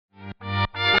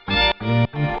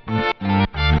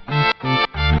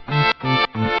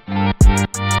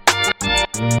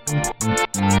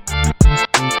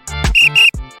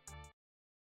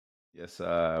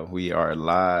We are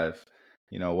live.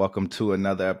 Welcome to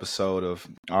another episode of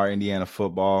Our Indiana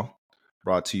Football,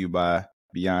 brought to you by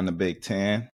Beyond the Big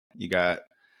Ten. You got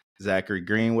Zachary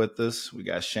Green with us, we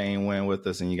got Shane Wynn with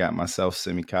us, and you got myself,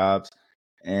 Simi Cobbs.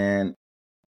 And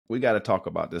we got to talk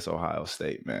about this Ohio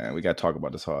State, man. We got to talk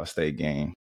about this Ohio State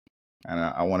game. And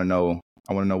I want to know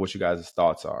what you guys'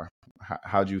 thoughts are.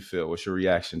 How'd you feel? What's your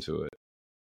reaction to it?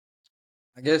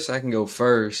 I guess I can go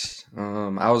first.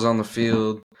 I was on the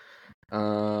field.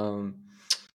 It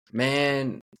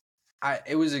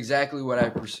was exactly what I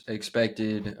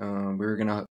expected. We were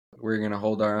gonna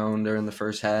hold our own during the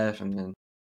first half, and then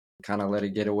kind of let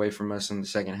it get away from us in the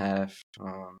second half.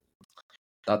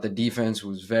 Thought the defense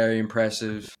was very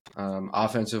impressive.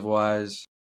 Offensive wise,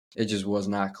 it just was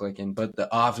not clicking. But the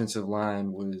offensive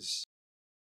line was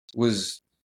a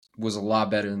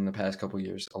lot better than the past couple of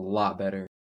years. A lot better.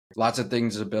 Lots of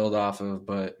things to build off of,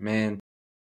 but man,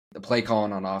 the play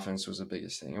calling on offense was the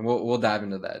biggest thing, and we'll dive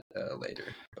into that later.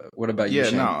 But what about you,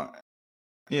 Shane?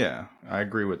 I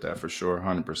agree with that for sure,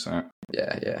 100%.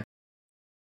 Yeah.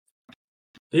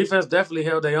 Defense definitely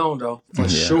held their own though, for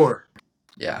sure.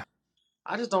 Yeah.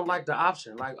 I just don't like the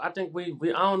option. Like I think we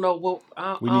I don't know what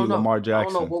we need Lamar Jackson.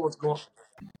 I don't know what was going.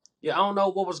 Yeah, I don't know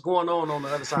what was going on the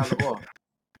other side of the ball.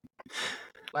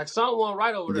 Like someone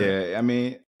right over there. Yeah, I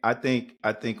mean, I think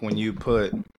when you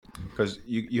put, because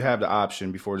you have the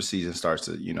option before the season starts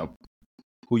to,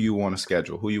 who you want to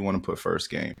schedule, who you want to put first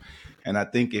game. And I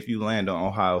think if you land on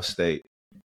Ohio State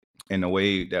in the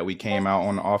way that we came out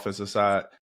on the offensive side,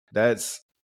 that's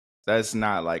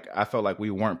not like, I felt like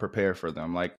we weren't prepared for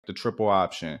them. Like the triple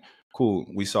option, cool.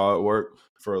 We saw it work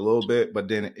for a little bit, but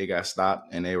then it got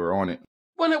stopped and they were on it.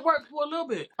 When it worked for a little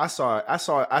bit. I saw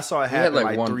it happen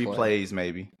like 3 plays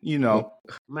maybe,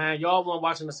 Man, y'all weren't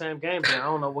watching the same game then. I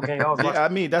don't know what game y'all was watching. Yeah, I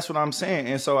mean, that's what I'm saying.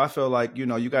 And so I feel like,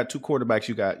 you got 2 quarterbacks,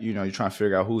 you're trying to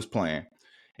figure out who's playing.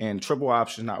 And triple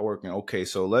option not working. Okay,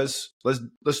 so let's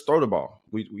throw the ball.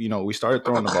 We started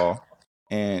throwing the ball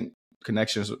and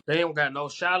connections. They don't got no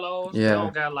shallows. Yeah. They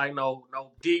don't got like no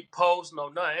deep posts, no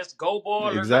nothing. It's go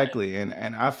ball. Exactly.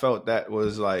 And I felt that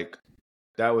was like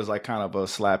kind of a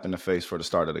slap in the face for the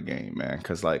start of the game, man.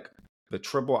 Because like the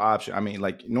triple option, I mean,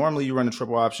 like normally you run a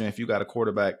triple option if you got a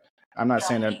quarterback. I'm not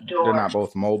saying that they're not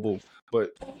both mobile,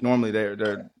 but normally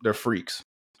they're freaks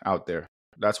out there.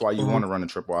 That's why you want to run a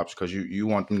triple option, because you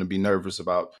want them to be nervous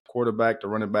about quarterback, the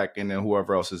running back, and then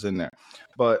whoever else is in there.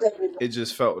 But it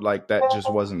just felt like that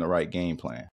just wasn't the right game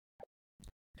plan.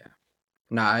 Yeah.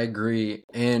 No, I agree.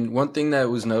 And one thing that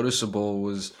was noticeable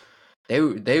was they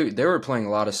were playing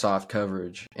a lot of soft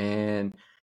coverage, and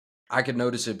I could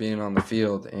notice it being on the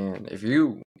field. And if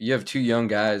you have 2 young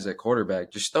guys at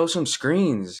quarterback, just throw some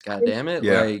screens. God damn it!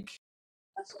 Yeah.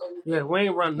 We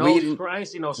ain't run no screens. I ain't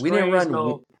see no screens. We didn't run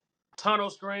no tunnel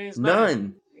screens.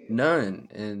 None,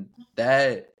 and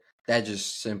that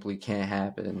just simply can't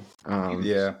happen.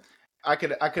 Yeah. I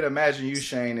could imagine you,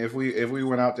 Shane, if we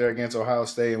went out there against Ohio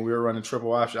State and we were running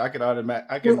triple option. I can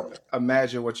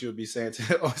imagine what you would be saying to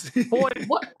the OC. Boy,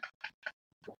 what?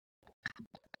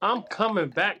 I'm coming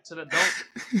back to the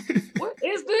don't. What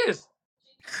is this?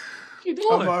 What you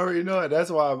doing? I'm already knowing. That's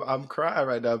why I'm crying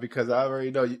right now, because I already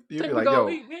know you'd be like, yo,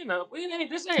 we ain't.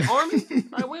 This ain't Army.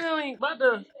 Like we ain't about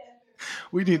to.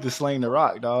 We need to sling the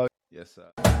rock, dog. Yes,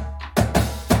 sir.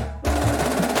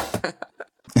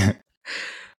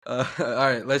 All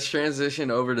right, let's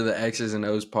transition over to the X's and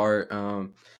O's part.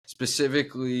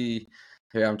 Specifically,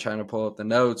 here I'm trying to pull up the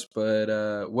notes,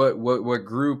 but what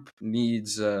group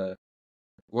needs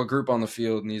what group on the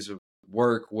field needs to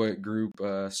work? What group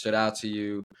stood out to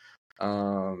you?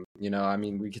 I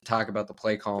mean, we could talk about the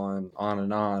play calling on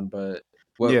and on, but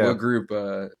what group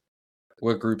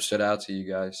stood out to you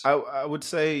guys? I would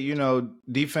say,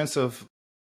 defensive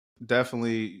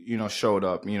definitely, showed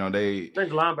up. They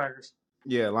think linebackers.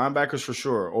 Yeah, linebackers for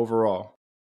sure overall.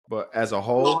 But as a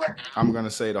whole, I'm going to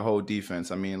say the whole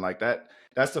defense. I mean, like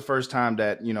that's the first time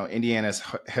that, Indiana's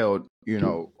held,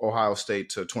 Ohio State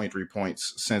to 23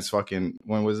 points since fucking,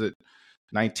 when was it?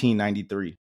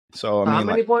 1993. So, I mean, how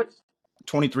many points?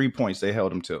 23 points they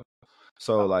held them to.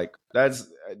 So, like, that's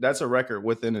a record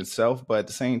within itself. But at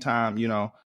the same time,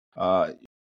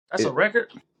 that's a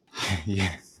record?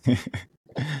 Yeah.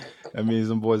 That means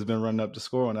them boys been running up the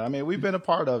score on it. I mean, we've been a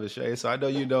part of it, Shay. So I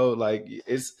know like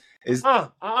it's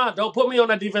don't put me on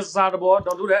that defensive side of the ball.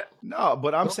 Don't do that. No,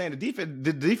 but I'm saying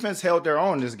the defense held their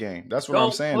own this game. That's what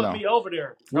I'm saying. Don't put me over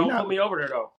there. Don't put me over there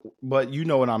though. But you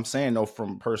know what I'm saying though,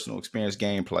 from personal experience,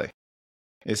 gameplay.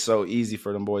 It's so easy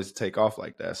for them boys to take off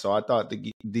like that. So I thought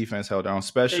the defense held their own.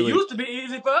 Especially, it used to be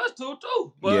easy for us too.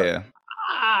 But yeah,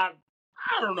 I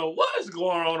don't know what is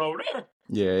going on over there.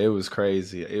 Yeah, it was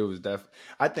crazy. It was definitely.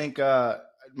 I think I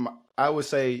would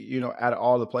say, out of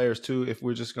all the players too, if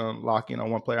we're just gonna lock in on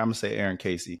one player, I'm gonna say Aaron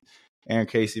Casey. Aaron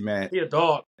Casey, man, He a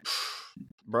dog.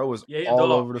 bro was Yeah, he a all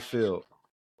dog. over the field,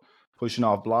 pushing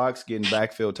off blocks, getting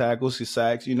backfield tackles, his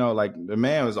sacks. Like the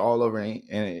man was all over,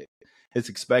 and it's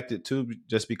expected too,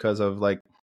 just because of like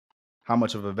how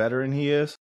much of a veteran he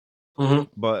is.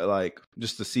 Mm-hmm. But like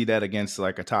just to see that against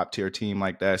like a top tier team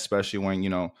like that, especially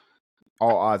when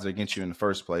all odds are against you in the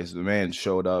first place, the man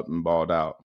showed up and balled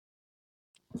out.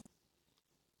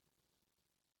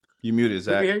 You muted, We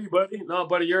Zach. can hear you, buddy. No,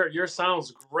 buddy, your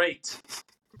sound's great.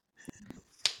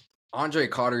 Andre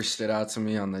Carter stood out to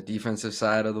me on the defensive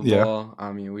side of the Yeah. ball.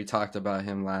 I mean, we talked about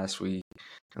him last week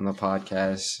on the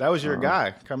podcast. That was your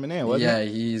guy coming in, wasn't it? Yeah,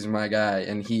 he's my guy,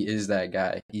 and he is that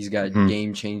guy. He's got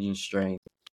game-changing strength.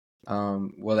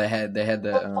 Well, they had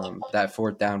the that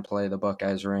fourth down play the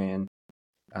Buckeyes ran.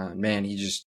 Man, he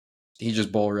just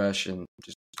bull rushed and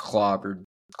just clobbered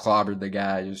the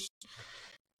guy. Just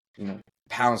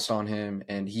pounced on him,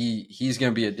 and he's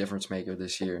going to be a difference maker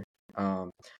this year.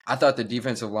 I thought the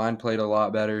defensive line played a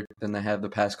lot better than they have the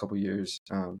past couple years,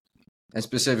 and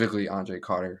specifically Andre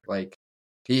Carter. Like,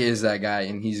 he is that guy,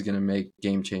 and he's going to make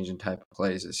game-changing type of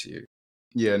plays this year.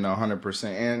 Yeah, no, 100%.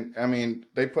 And I mean,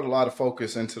 they put a lot of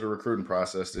focus into the recruiting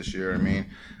process this year. I mean,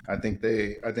 I think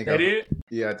they did.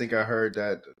 Yeah, I think I heard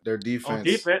that their defense. On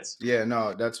defense. Yeah,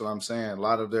 no, that's what I'm saying. A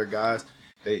lot of their guys,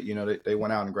 they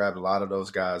went out and grabbed a lot of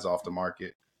those guys off the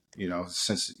market.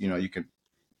 Since you can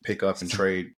pick up and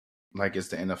trade like it's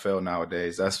the NFL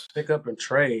nowadays. That's pick up and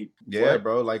trade. Yeah, what?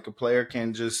 Bro. Like a player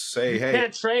can just say, "Hey, you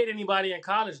can't trade anybody in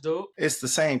college, dude." It's the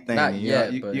same thing. Not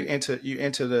yet, you enter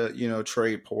the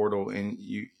trade portal and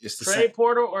it's the trade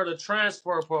portal or the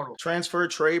transfer portal.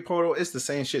 Trade portal. It's the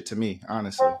same shit to me,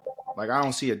 honestly. Like I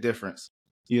don't see a difference.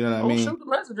 You know what I mean? Don't shoot the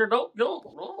messenger. Don't.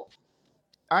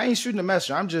 I ain't shooting the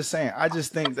messenger. I'm just saying. I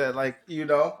just think that like I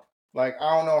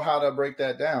don't know how to break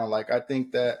that down. Like I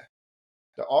think that.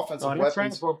 The offensive weapons.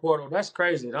 Transfer portal. That's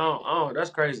crazy. That's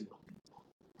crazy.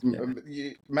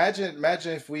 Yeah.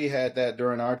 Imagine if we had that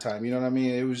during our time. You know what I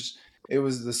mean? It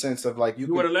was the sense of like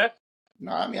you would have left.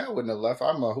 No, I mean I wouldn't have left.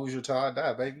 I'm a Hoosier till I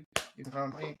die, baby. You know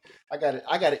what I mean? I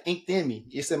got it inked in me.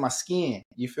 It's in my skin.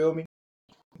 You feel me?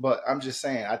 But I'm just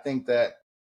saying. I think that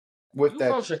with you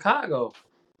from Chicago.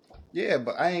 Yeah,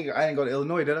 but I ain't go to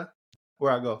Illinois, did I?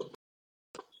 Where I go?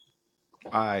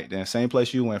 All right, then same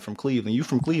place you went from Cleveland. You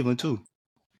from Cleveland too?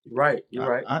 Right, you're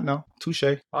right. I know. Touche.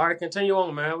 All right, continue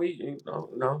on, man.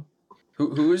 No.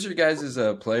 Who is your guys'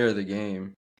 player of the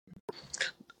game?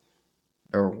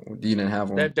 Or do you didn't have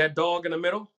one? That dog in the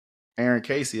middle? Aaron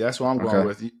Casey. That's what I'm going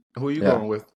with. Who are you going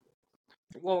with?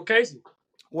 I'm going with Casey.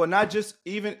 Well, not just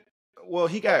even. Well,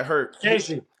 he got hurt.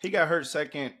 Casey. He got hurt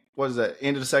second. What is that?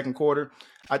 End of the second quarter.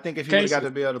 I think if he would have got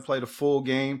to be able to play the full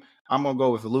game, I'm gonna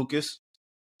go with Lucas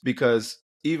because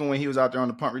even when he was out there on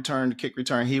the punt return, the kick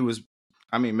return, he was.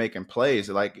 Making plays.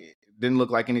 Like, it didn't look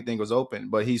like anything was open,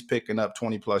 but he's picking up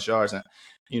 20-plus yards and,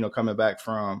 coming back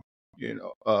from,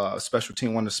 special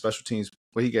team, one of the special teams,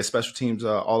 where he gets special teams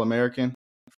All-American,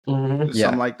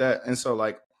 something like that. And so,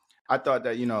 like, I thought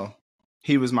that,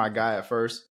 he was my guy at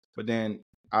first, but then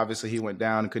obviously he went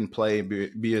down and couldn't play,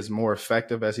 be as more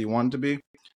effective as he wanted to be.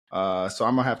 So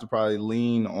I'm going to have to probably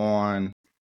lean on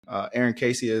Aaron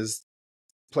Casey as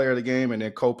player of the game, and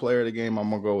then co-player of the game, I'm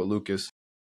going to go with Lucas.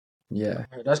 Yeah,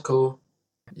 that's cool.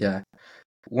 Yeah,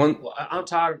 Well, I'm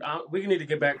tired. We need to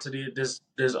get back to this.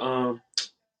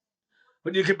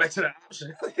 We need to get back to the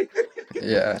option.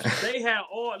 Yeah, they had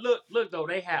all look though.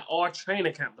 They had all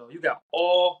training camp though. You got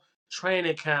all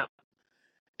training camp,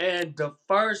 and the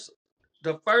first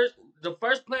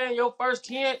play in your first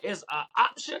 10 is an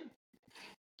option.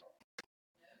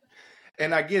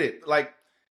 And I get it. Like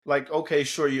okay,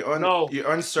 sure, you're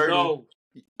uncertain. No.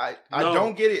 I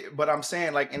don't get it, but I'm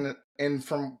saying like in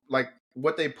from like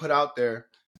what they put out there,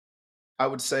 I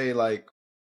would say like,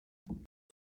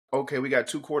 okay, we got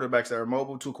two quarterbacks that are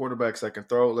mobile, two quarterbacks that can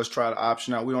throw. Let's try the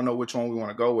option out. We don't know which one we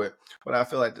want to go with, but I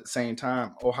feel like at the same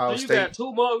time, Ohio State. You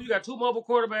got two mobile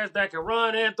quarterbacks that can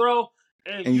run and throw,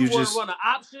 and you want to run an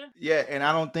option. Yeah, and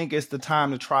I don't think it's the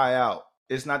time to try out.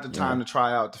 It's not the time to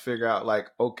try out to figure out like,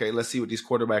 okay, let's see what these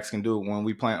quarterbacks can do when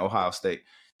we play Ohio State.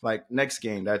 Like next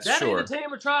game, that sure. Ain't the team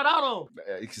to try it out on.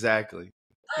 Exactly,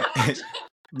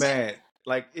 man.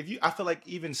 Like I feel like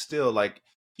even still, like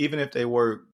even if they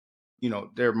were,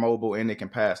 they're mobile and they can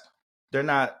pass, they're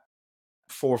not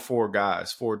 4-4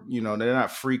 guys. They're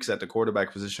not freaks at the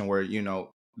quarterback position where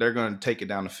they're going to take it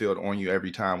down the field on you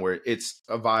every time where it's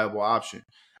a viable option.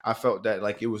 I felt that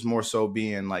like it was more so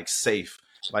being like safe.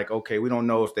 Like okay, we don't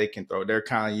know if they can throw. They're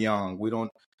kind of young. We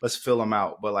don't. let's fill them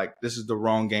out. But like, this is the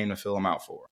wrong game to fill them out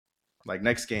for. Like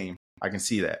next game, I can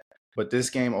see that. But this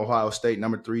game, Ohio State,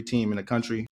 number 3 team in the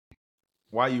country,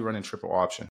 why are you running triple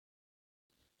option?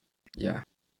 Yeah.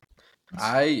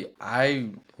 I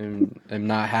am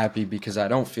not happy because I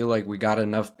don't feel like we got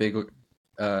enough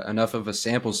of a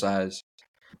sample size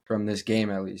from this game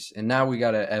at least. And now we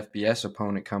got an FBS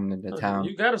opponent coming into town.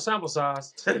 You got a sample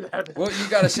size. Well, you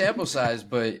got a sample size,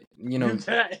 but you know, you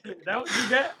got.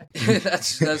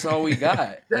 that's all we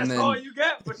got. That's all you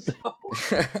got for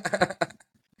sure.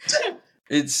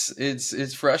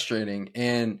 It's frustrating.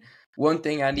 And one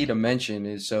thing I need to mention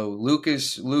is so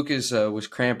Lucas was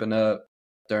cramping up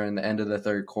during the end of the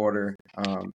third quarter,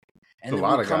 and then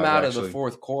we come out of the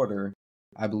fourth quarter,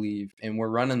 I believe, and we're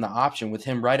running the option with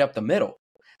him right up the middle.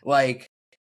 Like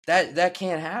that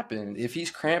can't happen if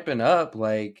he's cramping up.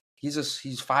 Like he's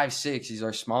 5'6", he's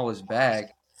our smallest bag.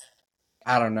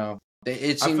 I don't know.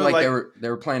 It seemed like they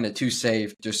were playing it too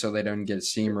safe just so they don't get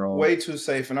steamrolled. Way too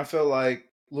safe, and I feel like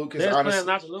Lucas they're playing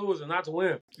not to lose and not to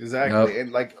win. Exactly. Yep.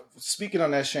 And like speaking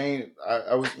on that, Shane,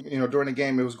 I was during the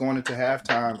game it was going into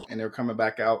halftime and they were coming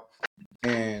back out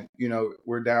and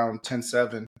we're down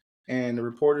 10-7 and the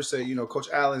reporter said, Coach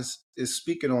Allen is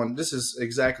speaking on this is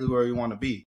exactly where we want to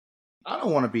be. I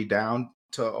don't want to be down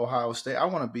to Ohio State. I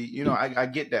want to be, I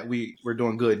get that we're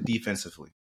doing good defensively.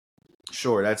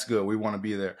 Sure, that's good. We want to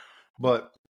be there.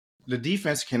 But the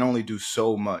defense can only do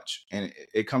so much, and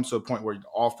it comes to a point where the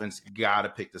offense got to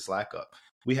pick the slack up.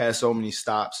 We had so many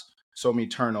stops, so many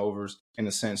turnovers in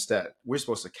the sense that we're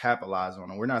supposed to capitalize on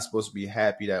them. We're not supposed to be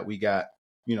happy that we got,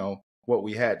 what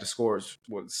we had. The scores,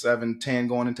 7-10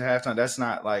 going into halftime. That's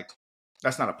not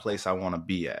a place I want to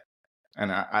be at.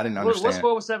 And I didn't understand. What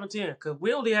score was 7-10? Because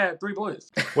we only had 3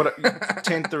 points.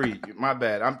 10-3. My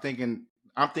bad. I'm thinking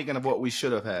of what we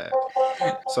should have had.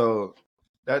 So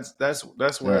that's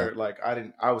where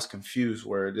I was confused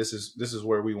where this is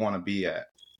where we want to be at.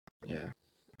 Yeah.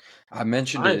 I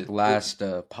mentioned it last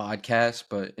podcast,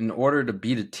 but in order to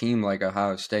beat a team like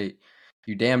Ohio State,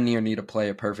 you damn near need to play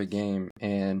a perfect game.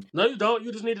 And no, you don't.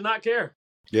 You just need to not care.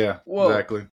 Yeah,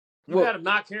 exactly. You got to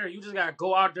not care. You just got to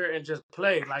go out there and just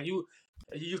play. Like you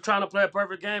trying to play a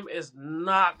perfect game is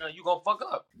not you gonna fuck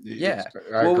up. Yeah.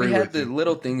 Well, we had the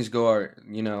little things go,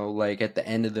 like at the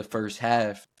end of the first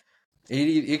half.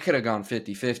 It could have gone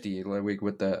 50-50 like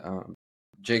with the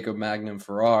Jacob Magnum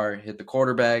Farrar hit the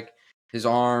quarterback. His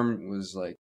arm was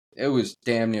it was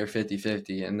damn near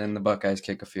 50-50, and then the Buckeyes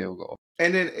kick a field goal.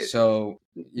 And then with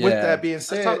that being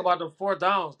said, let's talk about the 4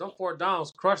 downs. Them 4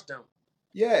 downs crushed them.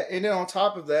 Yeah, and then on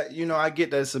top of that, I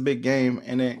get that it's a big game,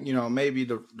 and then maybe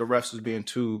the refs was being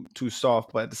too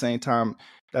soft, but at the same time,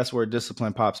 that's where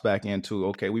discipline pops back into.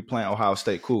 Okay, we playing Ohio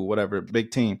State, cool, whatever,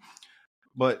 big team.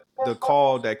 But the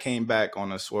call that came back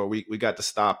on us, where we got to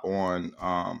stop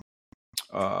on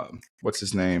what's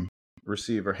his name,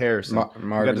 receiver Harrison,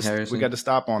 Marvin Harrison. We got to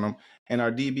stop on him, and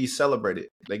our DB celebrated.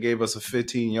 They gave us a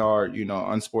 15-yard,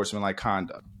 unsportsmanlike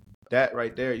conduct. That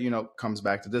right there, comes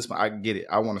back to this one. I get it.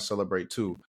 I want to celebrate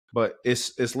too. But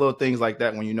it's little things like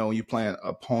that when you playing an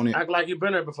opponent. Act like you've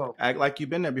been there before. Act like you've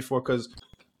been there before because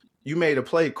you made a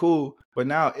play, cool. But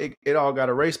now it all got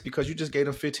erased because you just gave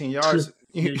them 15 yards.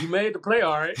 You made the play,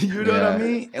 all right. You know what I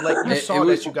mean? And you saw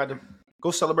that you got to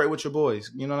go celebrate with your boys.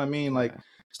 You know what I mean?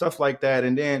 Stuff like that.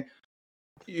 And then,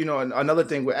 another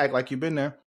thing with act like you've been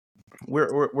there.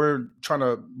 We're trying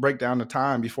to break down the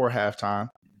time before halftime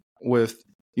with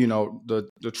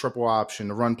the triple option,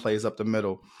 the run plays up the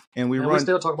middle. And we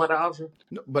still talk about the option.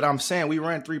 But I'm saying we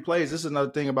ran 3 plays. This is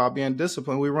another thing about being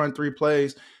disciplined. We run 3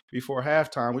 plays before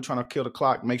halftime. We're trying to kill the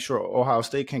clock, make sure Ohio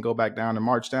State can go back down and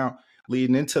march down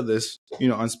leading into this,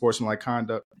 unsportsmanlike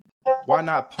conduct. Why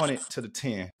not punt it to the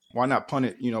 10? Why not punt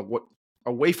it,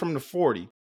 away from the 40?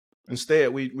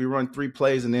 Instead, we run 3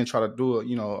 plays and then try to do a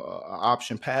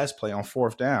option pass play on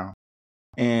 4th down.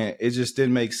 And it just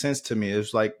didn't make sense to me. It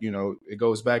was it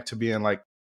goes back to being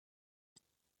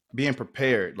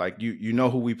prepared. You know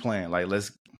who we playing.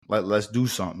 Let's do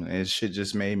something. And shit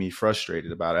just made me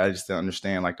frustrated about it. I just didn't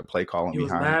understand the play calling behind.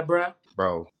 You was mad,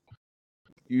 bro.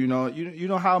 You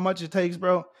know how much it takes,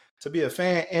 bro, to be a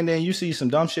fan, and then you see some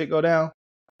dumb shit go down,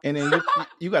 and then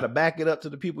you got to back it up to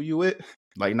the people you with.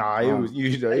 It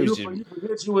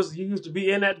was you used to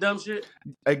be in that dumb shit.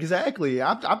 Exactly.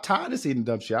 I'm tired of seeing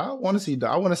dumb shit. I want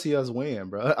to see us win,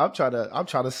 bro. I'm trying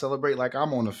to celebrate like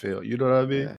I'm on the field. You know what I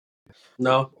mean? Yeah.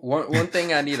 No. One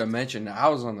thing I need to mention. I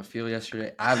was on the field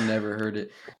yesterday. I've never heard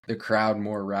the crowd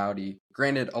more rowdy.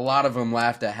 Granted, a lot of them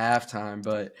laughed at halftime,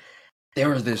 but there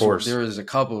was a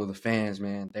couple of the fans,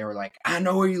 man. They were like, "I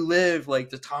know where you live,"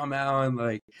 to Tom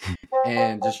Allen,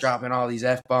 and just dropping all these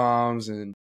F-bombs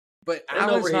and. But They know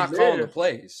Allen's where he not calling the lives.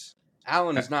 plays.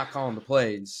 Allen is not calling the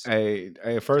plays. Hey,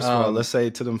 first of all, let's say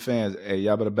to them fans, hey,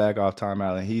 y'all better back off Tom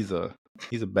Allen. He's a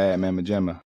bad mamma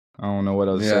jamma. I don't know what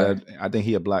else said. I think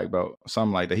he a black belt,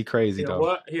 something like that. He crazy though.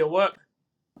 What? He a what?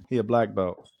 He a black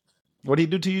belt. What did he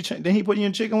do to you? Didn't he put you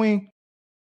in chicken wing?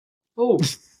 Who?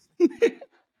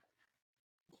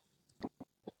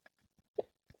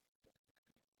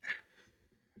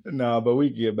 No, but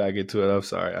we can get back into it. I'm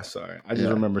sorry. I just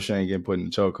remember Shane getting put in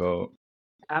the chokehold.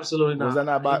 Absolutely not. Was that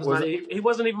not by? He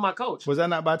wasn't even my coach. Was that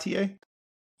not by TA?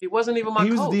 He wasn't even my coach.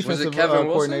 He was the defensive Kevin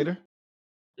coordinator.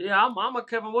 Yeah, I'm a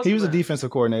Kevin Wilson. He was man. a defensive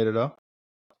coordinator though.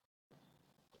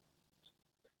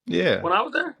 Yeah. When I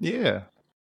was there? Yeah.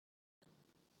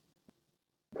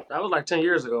 That was like 10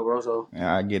 years ago, bro. So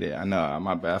Yeah, I get it. I know.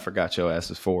 My bad. I forgot your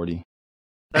ass is 40.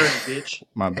 30, bitch.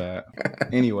 My bad.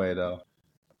 Anyway, though.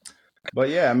 But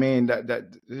yeah, I mean that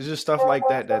it's just stuff like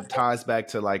that ties back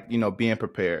to like, you know, being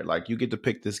prepared. Like you get to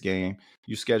pick this game,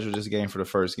 you schedule this game for the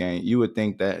first game. You would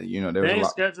think that, you know, there was They a ain't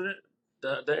lot. scheduled it.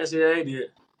 The NCAA did.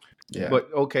 Yeah.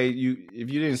 But okay, if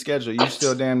you didn't schedule, you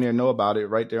still damn near know about it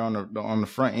right there on the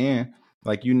front end.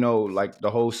 Like, you know, like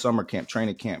the whole summer camp,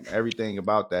 training camp, everything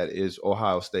about that is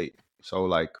Ohio State. So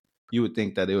like you would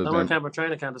think that it would Summer been camp and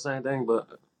training camp the same thing, but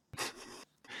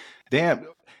damn.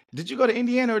 Did you go to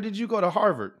Indiana or did you go to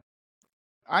Harvard?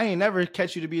 I ain't never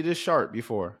catch you to be this sharp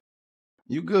before.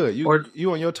 You good.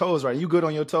 You on your toes, right? You good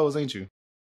on your toes, ain't you?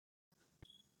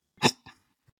 All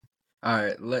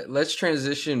right, let's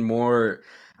transition more.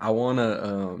 I want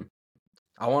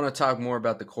to talk more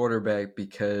about the quarterback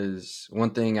because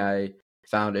one thing I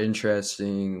found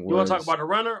interesting was you want to talk about the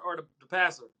runner or the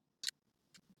passer?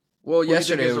 Well,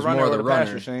 yesterday it was more the runner.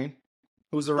 Passer, Shane?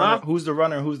 Who's the runner? Huh? Who's the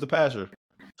runner? Who's the passer?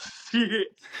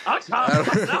 I'm trying to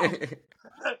find out.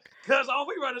 Because all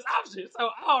we run is options, so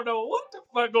I don't know what the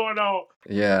fuck going on.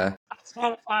 Yeah. I'm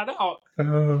trying to find out.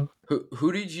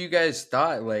 Who did you guys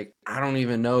thought? Like, I don't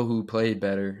even know who played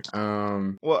better.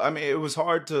 Well, I mean, it was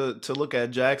hard to look at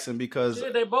Jackson because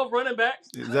they both running backs.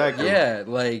 Exactly. Yeah,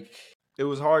 like it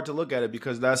was hard to look at it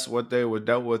because that's what they were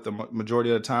dealt with the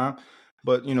majority of the time.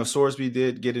 But you know, Sorsby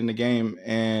did get in the game,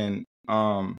 and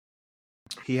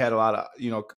he had a lot of,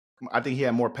 you know, I think he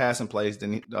had more passing plays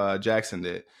than Jackson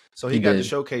did. So he got to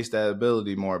showcase that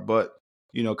ability more. But,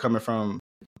 you know, coming from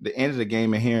the end of the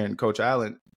game and hearing Coach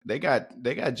Allen, they got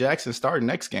Jackson starting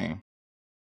next game.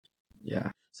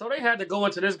 Yeah. So they had to go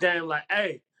into this game like,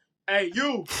 hey,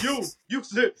 you go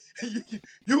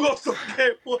to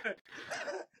game one.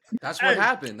 That's what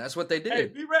happened. That's what they did. Hey,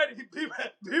 be ready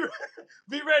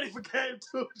for game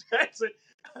two, Jackson.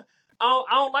 I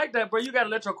don't like that, bro. You got to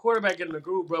let your quarterback get in the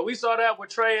groove, bro. We saw that with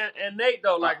Trey and Nate,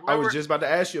 though. Like, remember, I was just about to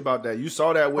ask you about that. You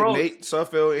saw that with Nate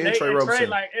Suffield and Trey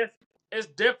Roberson. Like, it's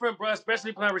different, bro,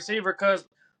 especially playing receiver, because,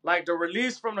 like, the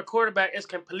release from the quarterback is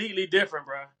completely different,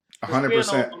 bro.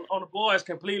 100%. On the ball is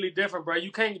completely different, bro. They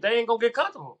ain't going to get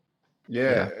comfortable.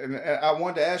 Yeah. And I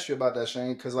wanted to ask you about that,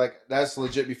 Shane, because, like, that's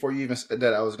legit. Before you even said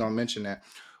that, I was going to mention that.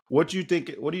 What do you think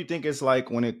it's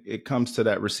like when it comes to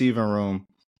that receiving room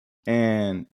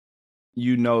and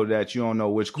you know that you don't know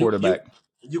which quarterback?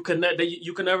 You can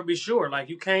never be sure. Like,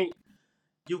 you can't.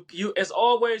 It's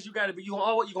always you got to be. You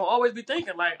gonna always be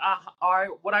thinking like, all right,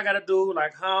 what I got to do?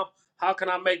 Like, how can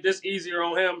I make this easier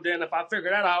on him? Then if I figure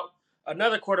that out,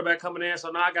 another quarterback coming in,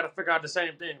 so now I got to figure out the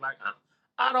same thing. Like,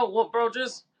 I don't want, bro.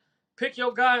 Just pick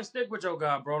your guy and stick with your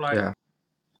guy, bro. Like,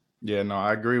 yeah, no,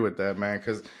 I agree with that, man.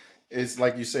 Because it's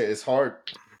like you said, it's hard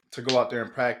to go out there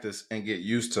and practice and get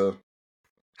used to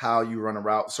how you run a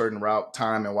route, certain route,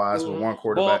 timing wise with one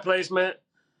quarterback, ball placement,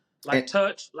 like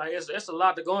touch, like it's a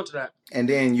lot to go into that. And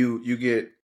then you get,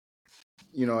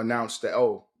 you know, announced that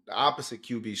the opposite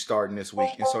QB starting this week,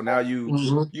 and so now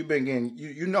you've been getting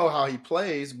you know how he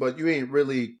plays, but you ain't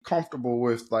really comfortable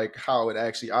with like how it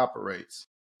actually operates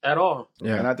at all.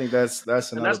 Yeah, and I think that's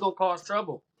another, and that's gonna cause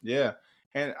trouble. Yeah,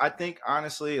 and I think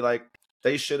honestly, like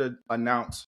they should have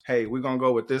announced, hey, we're gonna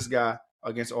go with this guy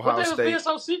against Ohio State. What they was being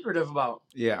so secretive about?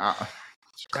 Yeah,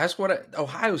 that's what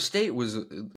Ohio State was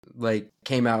like.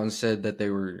 Came out and said that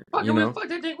they were. Fuck,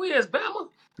 they think we as Bama.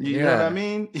 You know what I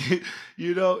mean?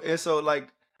 You know, and so like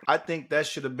I think that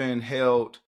should have been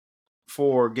held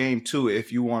for game 2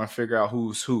 if you want to figure out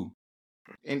who's who.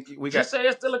 And we just say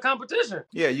it's still a competition.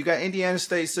 Yeah, you got Indiana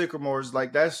State Sycamores.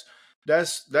 Like that's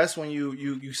when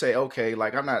you say, okay,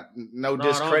 like I'm not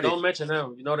discredit. Don't mention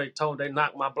them. You know they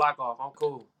knocked my block off. I'm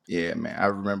cool. Yeah, man, I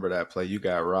remember that play. You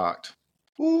got rocked.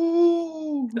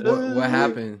 Ooh. What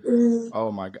happened?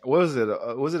 Oh my God! What was it?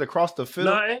 Was it across the field?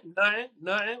 Nothing. I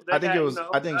They think it got, was.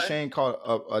 I think nothing. Shane caught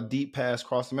a deep pass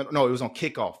across the middle. No, it was on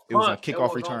kickoff. It was on Punt. It kickoff was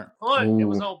on return. punt. It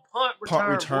was Ooh. on punt Punt return,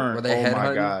 boy. return. Were they Oh my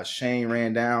headhunting? gosh! Shane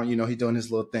ran down. You know, he doing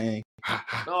his little thing.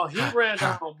 No, he ran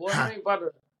down, boy. They ain't about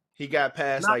to He got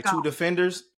past knock like two out.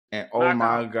 defenders, and oh Knock my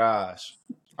out. gosh!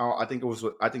 Oh, I think it was.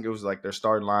 I think it was like their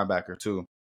starting linebacker too.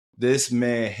 This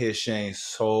man hit Shane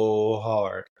so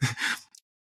hard.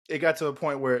 It got to a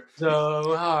point where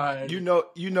So hard.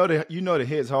 the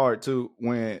hit's hard too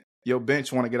when your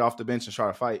bench want to get off the bench and try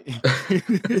to fight.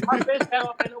 My bench got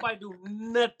off, ain't nobody do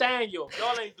Nathaniel.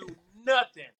 Y'all ain't do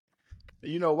nothing.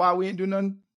 You know why we ain't do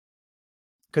nothing?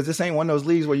 Because this ain't one of those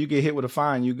leagues where you get hit with a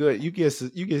fine. You good. You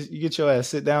get your ass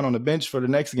sit down on the bench for the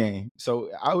next game.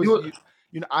 So I was,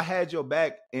 I had your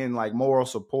back in like moral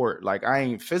support. Like I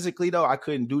ain't physically though. I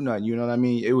couldn't do nothing. You know what I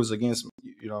mean? It was against,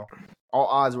 all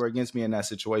odds were against me in that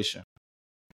situation.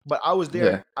 But I was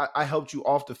there. Yeah. I helped you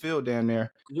off the field down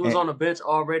there. You was on the bench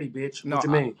already, bitch. No, What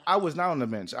you mean? I was not on the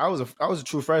bench. I was a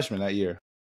true freshman that year.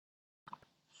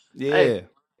 Yeah. Hey,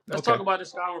 let's Okay. talk about the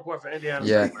scouting report for Indiana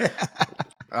Yeah.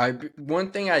 State.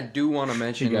 One thing I do want to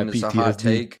mention, got and it's a hot PTSD.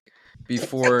 take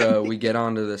before we get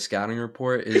on to the scouting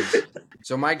report, is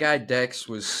so my guy Dex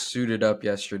was suited up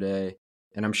yesterday,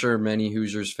 and I'm sure many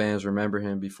Hoosiers fans remember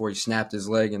him before he snapped his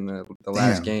leg in the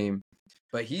last game.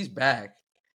 But he's back,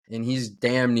 and he's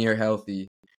damn near healthy.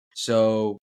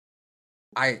 So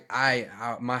I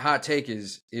my hot take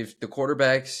is if the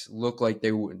quarterbacks look like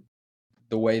they would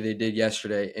the way they did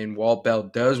yesterday, and Walt Bell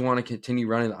does want to continue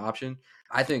running the option,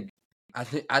 I think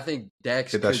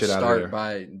Dex Get that could shit out of start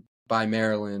there. by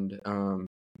Maryland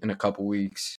in a couple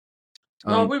weeks.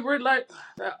 No, we really like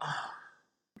that.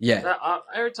 Yeah. That,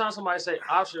 every time somebody say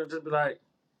option, it'll just be like,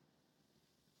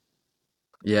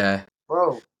 Yeah.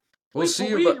 bro. We'll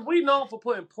see. We known for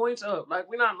putting points up. Like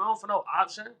we're not known for no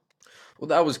option. Well,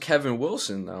 that was Kevin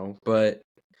Wilson though, but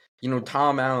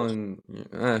Tom Allen.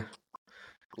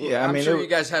 Yeah, I'm sure you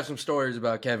guys have some stories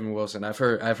about Kevin Wilson. I've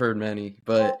heard many,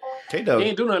 but K-Dub, he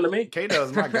ain't do nothing to me.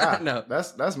 K-Dub's my guy. No.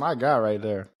 That's my guy right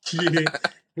there. He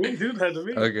ain't do nothing to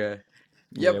me. Okay.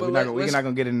 Yeah, but we're not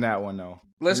gonna get in that one though.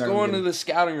 Let's go into the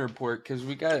scouting report because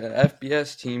we got an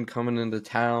FBS team coming into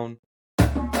town.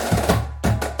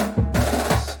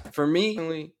 For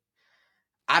me,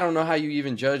 I don't know how you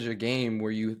even judge a game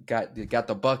where you got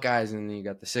the Buckeyes and then you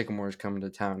got the Sycamores coming to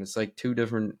town. It's like two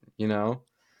different,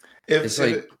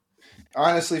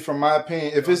 honestly, from my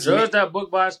opinion, if it's judge that book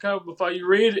by its cover before you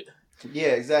read it. Yeah,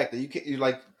 exactly. You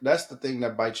can't. That's the thing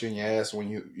that bites you in your ass when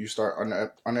you start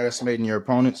underestimating your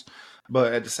opponents.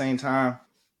 But at the same time,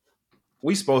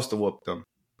 we supposed to whoop them,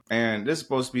 and this is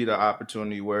supposed to be the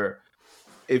opportunity where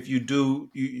if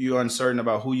you're uncertain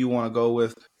about who you want to go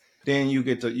with, then you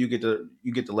get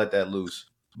to let that loose.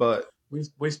 But we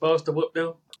supposed to whoop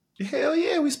them. Hell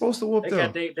yeah, we supposed to whoop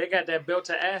them. They got that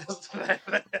built-in ass.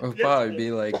 It'll probably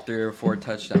be like 3 or 4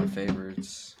 touchdown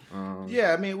favorites.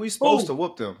 Yeah, I mean we supposed to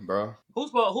whoop them, bro.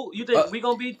 Who you think we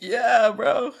gonna beat? Yeah,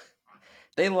 bro.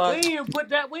 They lost. We didn't even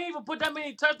put that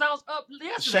many touchdowns up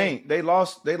yesterday. Shane, they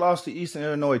lost to Eastern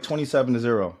Illinois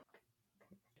 27-0.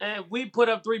 And we put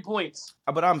up 3 points.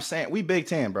 But I'm saying we Big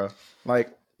Ten, bro.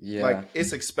 Like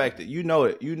it's expected. You know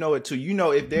it. You know it too. You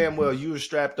know if damn well you were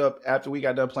strapped up after we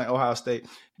got done playing Ohio State,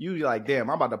 you like, damn,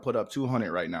 I'm about to put up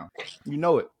 200 right now. You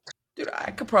know it. Dude,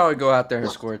 I could probably go out there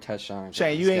and score a touchdown.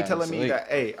 Shane, you ain't telling me that,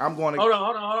 hey, I'm going to... Hold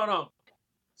on.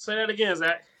 Say that again,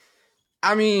 Zach.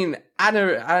 I mean, I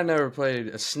never played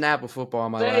a snap of football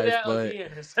in my life, but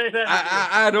Say that again.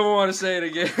 I don't want to say it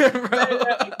again, bro. Say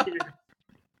that again.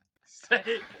 Say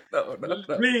it. No.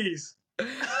 Please.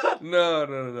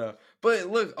 No. But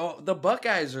look, the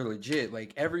Buckeyes are legit.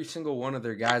 Like, every single one of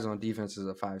their guys on defense is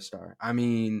a 5-star. I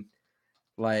mean,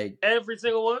 like... Every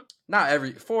single one? Not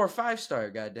 4 or 5-star,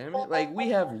 goddammit. Like, we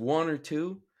have 1 or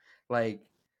 2. Like,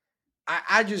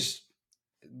 I just...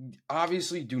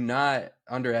 obviously do not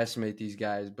underestimate these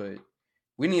guys, but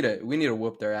we need to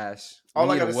whoop their ass. We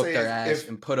need to whoop their ass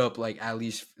and put up like at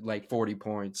least like 40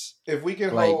 points. If we can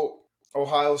hold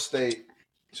Ohio State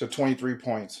to 23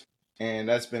 points, and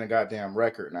that's been a goddamn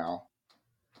record now,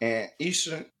 and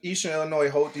Eastern Illinois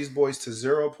hold these boys to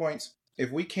 0 points.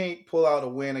 If we can't pull out a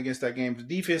win against that game, the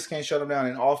defense can't shut them down,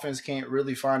 and offense can't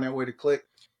really find their way to click,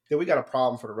 then we got a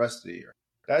problem for the rest of the year.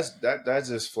 That's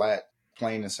just flat,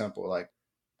 plain and simple. Like,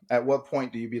 at what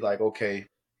point do you be like, okay,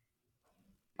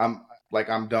 I'm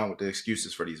done with the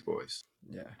excuses for these boys?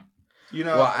 Yeah.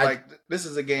 This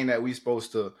is a game that we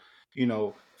supposed to,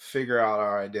 figure out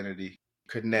our identity,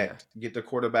 connect, get the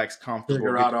quarterbacks comfortable.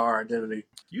 Figure out our identity.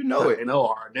 You know it. They know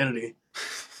our identity.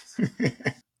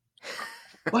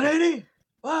 What ain't it?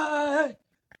 What?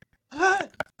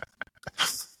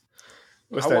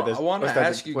 What's I that? want to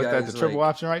ask you What's that? The guys, triple like,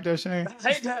 option right there, Shane?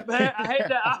 I hate that, man. I hate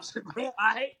that option, bro.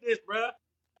 I hate this, bro.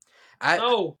 I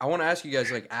No. want to ask you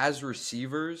guys, like, as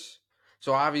receivers.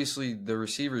 So obviously the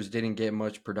receivers didn't get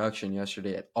much production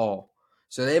yesterday at all.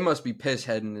 So they must be pissed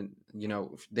heading.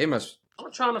 They must.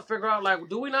 I'm trying to figure out, like,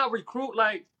 do we not recruit,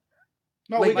 like,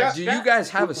 No, Like, we got do you guys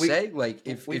have a we- say? Like,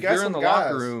 if we got you're in some the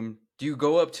locker guys. room, do you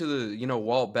go up to the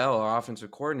Walt Bell, our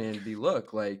offensive coordinator, and be,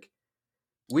 look, like,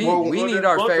 we Well, you go need there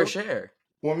our if you fair want to. share.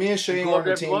 when me and You Shane go were up on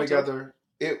there the if you team want to. together,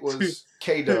 it was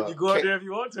K Dub. You go up there if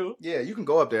you want to. Yeah, you can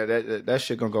go up there. That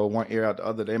shit gonna go one ear out the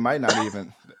other. They might not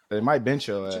even. They might bench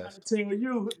your Trying ass. to team with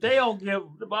you. They don't give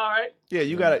the ball, right? Yeah,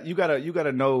 you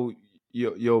gotta know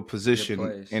your position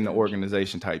place, in the yeah.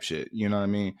 organization type shit. You know what I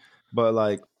mean? But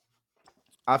like,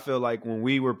 I feel like when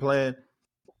we were playing,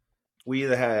 we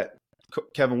either had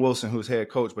Kevin Wilson, who's head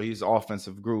coach, but he's the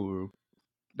offensive guru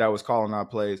that was calling our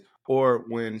plays, or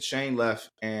when Shane left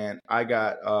and I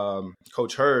got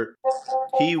Coach Hurd,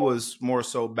 he was more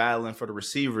so battling for the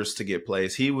receivers to get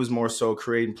plays. He was more so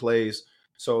creating plays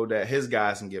so that his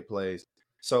guys can get plays.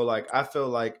 So like, I feel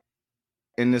like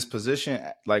in this position,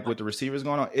 like with the receivers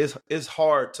going on, it's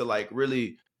hard to like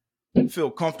really feel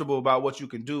comfortable about what you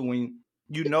can do when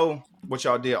you know what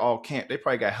y'all did all camp. They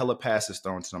probably got hella passes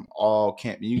thrown to them all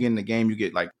camp. And you get in the game, you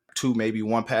get like 2, maybe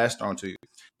 1 pass thrown to you.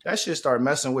 That shit start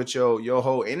messing with your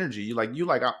whole energy. You like,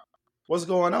 what's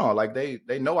going on? Like they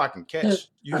know I can catch.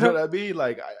 You know what I mean?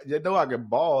 Like they know I can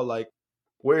ball. Like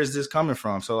where is this coming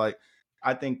from? So like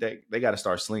I think that they got to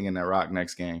start slinging that rock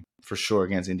next game for sure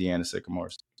against Indiana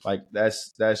Sycamores. Like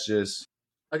that's just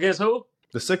Against who?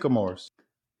 the Sycamores.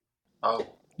 Oh.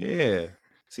 Yeah.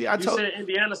 See, I You told. said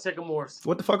Indiana Sycamores.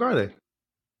 What the fuck are they?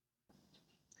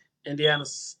 Indiana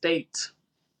State.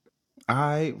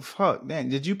 Fuck, man.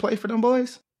 Did you play for them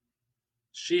boys?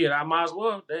 Shit, I might as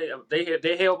well.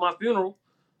 They held my funeral.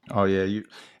 Oh yeah,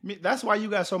 that's why you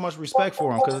got so much respect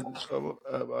for them,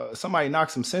 because somebody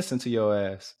knocked some sense into your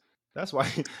ass. That's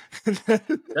why. That's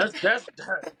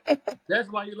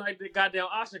why you like the goddamn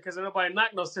option, because nobody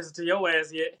knocked no sense to your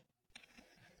ass yet.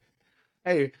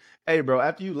 Hey, bro.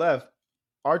 After you left,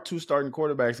 our 2 starting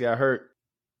quarterbacks got hurt,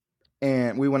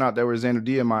 and we went out there with Xander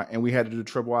Diamont, and we had to do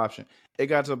triple option. It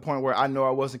got to the point where I know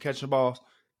I wasn't catching balls,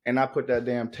 and I put that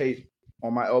damn tape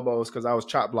on my elbows because I was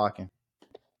chop blocking.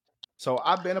 So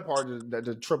I've been a part of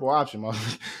the triple option.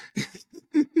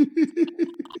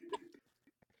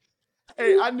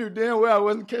 Hey, I knew damn well I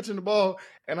wasn't catching the ball,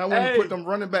 and I went and put them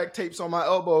running back tapes on my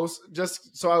elbows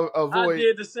just so I avoid. I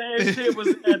did the same shit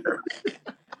with Xander.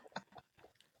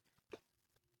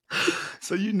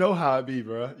 So you know how it be,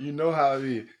 bro. You know how it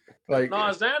be. Like no,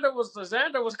 Xander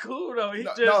was cool though.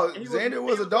 Xander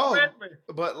was a dog.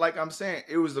 But like I'm saying,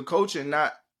 it was the coaching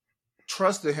not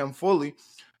trusting him fully,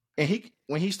 and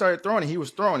when he started throwing it, he was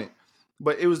throwing it.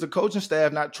 But it was the coaching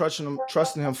staff not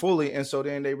trusting him fully, and so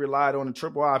then they relied on the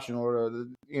triple option or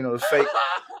the fake,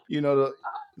 the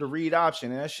read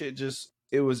option, and that shit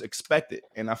it was expected.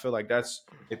 And I feel like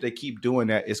if they keep doing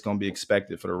that, it's gonna be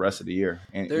expected for the rest of the year.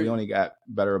 And we only got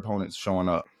better opponents showing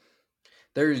up.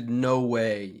 There's no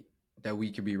way that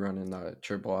we could be running the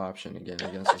triple option again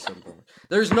against the Sycamores.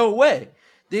 There's no way.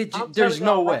 There's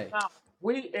no way.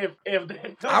 Right now,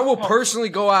 if I will personally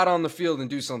go out on the field and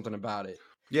do something about it.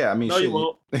 Yeah, I mean, no, shit, you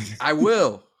won't. I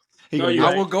will.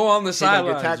 I will go on the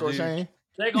sidelines.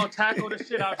 They gonna tackle the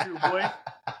shit out you, boy.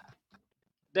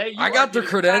 I got the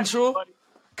credential.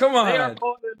 Come on. They are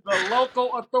calling the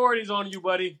local authorities on you,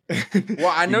 buddy.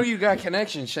 Well, I know you got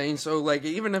connections, Shane. So, like,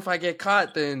 even if I get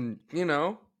caught, then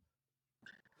Yeah.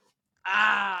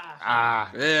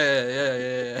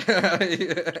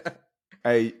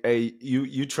 Hey,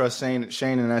 you trust Shane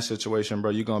in that situation,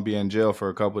 bro? You're gonna be in jail for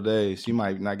a couple of days. You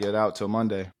might not get out till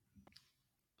Monday.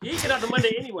 You get out the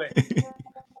Monday anyway.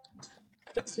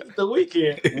 It's the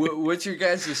weekend. What's your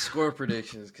guys' score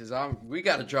predictions? Because we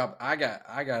got to drop. I got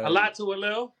a lot to it,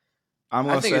 Lil.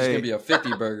 I think it's gonna be a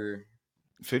 50 burger.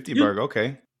 50 burger,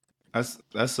 okay. That's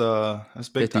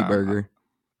big 50 time. burger.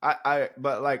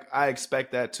 But like I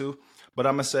expect that too. But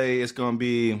I'm gonna say it's gonna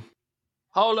be.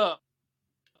 Hold up.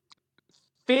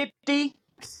 50.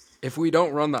 If we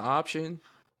don't run the option,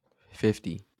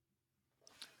 50.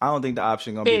 I don't think the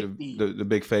option gonna be the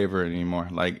big favorite anymore.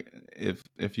 Like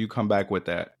if you come back with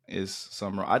that, is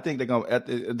some wrong. I think I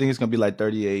think it's gonna be like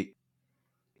 38-10.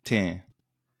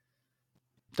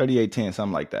 38-10,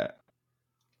 something like that.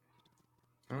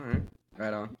 All right.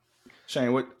 Right on.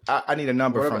 Shane, what I need a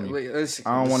number from you. I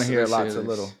don't want to hear lots of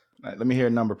little. Let me hear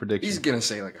a number prediction. He's gonna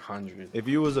say like 100. If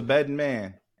you was a betting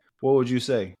man, what would you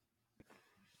say?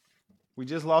 We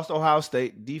just lost Ohio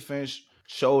State. Defense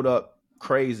showed up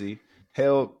crazy,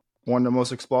 held one of the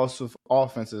most explosive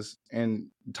offenses in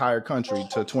the entire country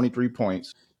to 23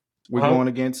 points. We're Uh-huh. going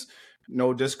against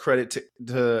no discredit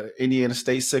to Indiana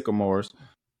State Sycamores.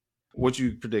 What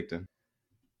you predicting?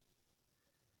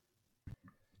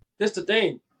 This the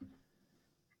thing.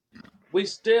 We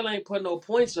still ain't putting no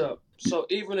points up. So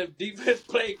even if defense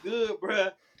play good,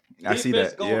 bruh, I see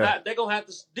that. Yeah.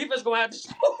 defense gonna have to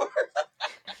score.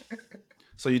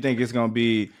 So you think it's gonna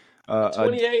be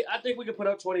 28. I think we can put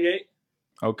up 28.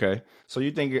 okay? So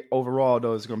you think overall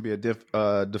though it's gonna be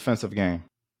a defensive game?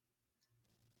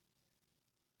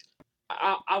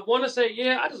 I want to say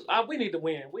yeah. We need to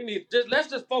win. Let's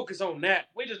just focus on that.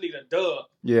 We just need a dub.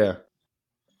 Yeah.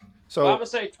 So I'm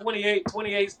So gonna say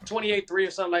 28-3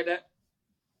 or something like that.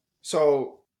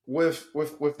 so with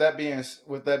that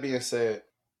being said,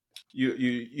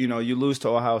 you lose to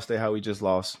Ohio State how we just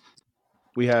lost.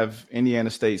 We have Indiana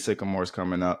State Sycamores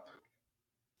coming up.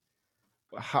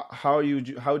 How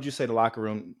would you say the locker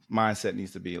room mindset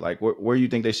needs to be? Like where you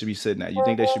think they should be sitting at? You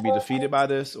think they should be defeated by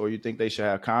this, or you think they should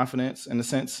have confidence in a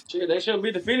sense? Shit, they shouldn't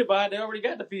be defeated by it. They already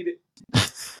got defeated.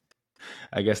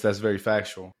 I guess that's very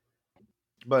factual.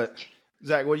 But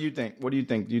Zach, what do you think? What do you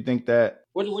think? Do you think that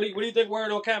What do you think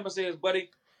word on campus is, buddy?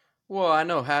 Well, I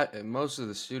know most of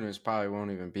the students probably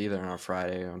won't even be there on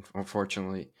Friday,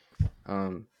 unfortunately.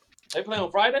 They play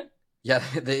on Friday? Yeah,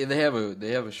 they have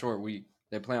a short week.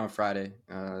 They play on Friday.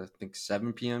 I think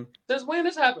 7 p.m. Since when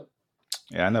this happened?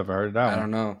 Yeah, I never heard of that I one.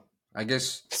 don't know. I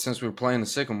guess since we were playing the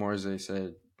Sycamores, they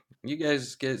said you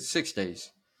guys get 6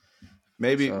 days.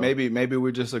 Maybe So- maybe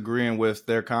we're just agreeing with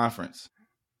their conference.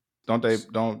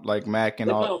 Don't like Mac and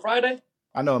They play all. on Friday?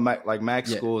 I know Mac Yeah.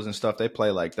 schools and stuff. They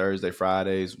play like Thursday,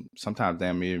 Fridays, sometimes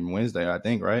damn even Wednesday. I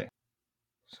think, right?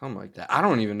 Something like that. I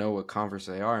don't even know what conference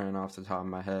they are in off the top of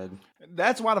my head.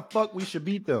 That's why the fuck we should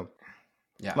beat them.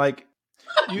 Yeah. Like,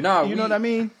 you No, know what I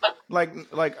mean? Like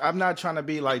I'm not trying to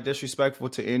be like disrespectful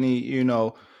to any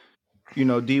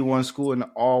D1 school and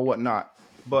all whatnot,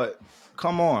 but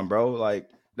come on, bro. Like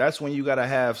that's when you gotta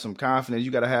have some confidence.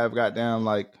 You gotta have goddamn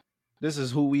like this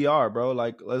is who we are, bro.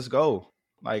 Like let's go.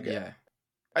 Like Yeah.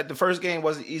 the first game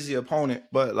was an easy opponent,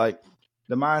 but like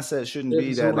the mindset shouldn't This be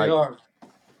is that who we like are.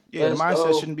 yeah, the Let's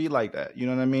mindset go. shouldn't be like that. You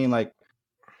know what I mean? Like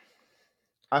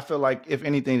I feel like if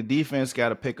anything, the defense got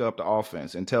to pick up the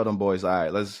offense and tell them boys, all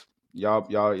right, let's y'all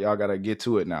got to get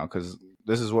to it now because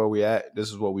this is where we at. This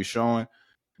is what we showing.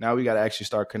 Now we got to actually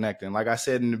start connecting. Like I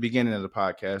said in the beginning of the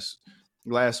podcast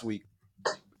last week,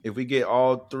 if we get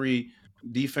all three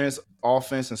defense,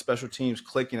 offense, and special teams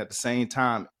clicking at the same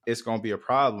time, it's going to be a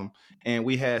problem. And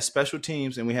we had special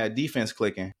teams and we had defense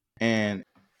clicking, and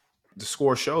the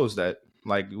score shows that.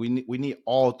 Like we need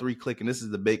all three clicking. This is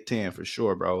the Big Ten for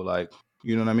sure, bro. Like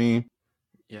you know what I mean?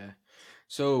 Yeah.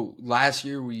 So last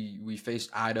year we faced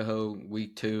Idaho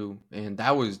week 2, and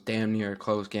that was damn near a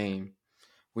close game.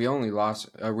 We only lost.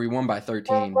 We won by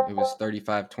 13. It was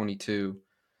 35-22.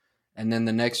 And then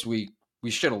the next week we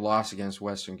should have lost against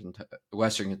Western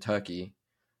Kentucky.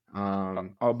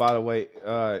 Oh, by the way,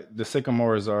 the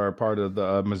Sycamores are part of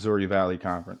the Missouri Valley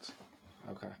Conference.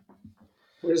 Okay.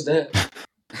 What is that?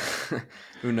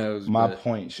 Who knows? My but-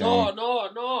 point, Shane. No.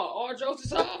 All jokes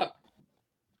aside.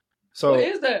 So What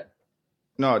is that?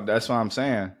 no, that's what I'm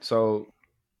saying. So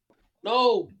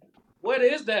No. What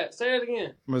is that? Say it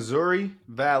again. Missouri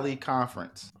Valley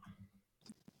Conference,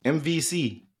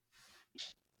 MVC.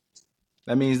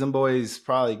 That means them boys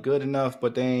probably good enough,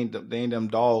 but they ain't them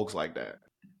dogs like that.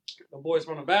 The boys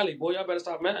from the Valley, boy. Y'all better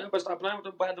stop, man. Y'all better stop playing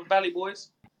with the Valley boys.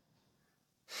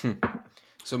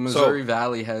 So Missouri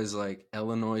Valley has like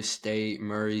Illinois State,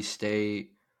 Murray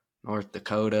State, North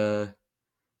Dakota,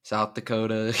 South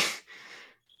Dakota.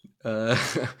 Let's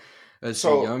see,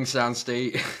 So- Youngstown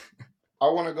State. I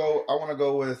want to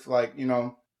go with like,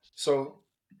 so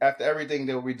after everything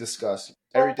that we discussed,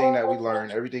 everything that we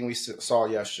learned, everything we saw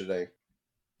yesterday,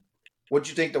 what do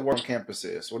you think the work on campus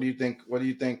is? What do you think?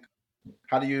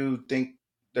 How do you think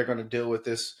they're going to deal with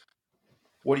this?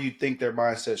 What do you think their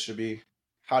mindset should be?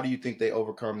 How do you think they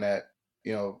overcome that,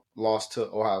 loss to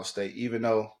Ohio State, even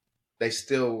though they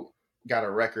still got a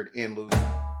record in losing?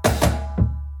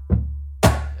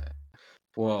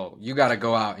 Well, you got to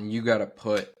go out and you got to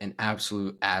put an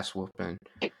absolute ass whooping.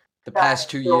 The past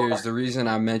 2 years, the reason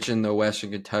I mentioned the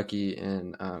Western Kentucky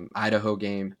and Idaho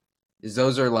game is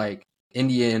those are like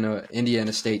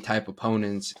Indiana State type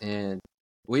opponents, and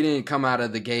we didn't come out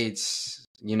of the gates,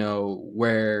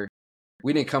 where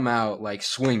we didn't come out like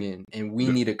swinging, and we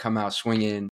need to come out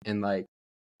swinging and like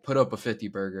put up a 50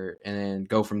 burger and then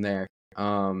go from there.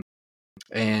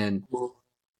 And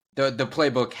the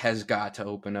playbook has got to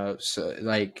open up. So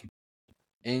like,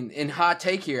 in hot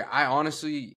take here, I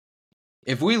honestly,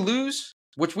 if we lose,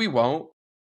 which we won't,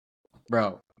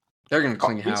 bro, they're gonna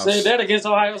clean We said house. that against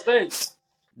Ohio State.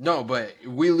 No, but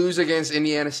we lose against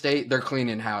Indiana State, they're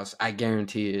cleaning house. I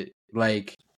guarantee it.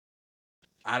 Like,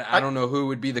 I don't know who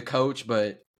would be the coach,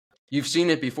 but you've seen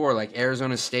it before. Like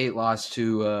Arizona State lost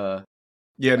to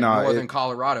Northern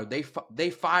Colorado. They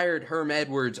fired Herm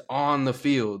Edwards on the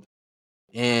field,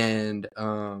 and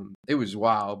it was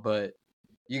wild. But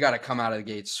you got to come out of the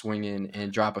gate swinging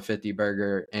and drop a 50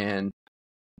 burger and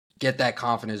get that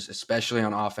confidence, especially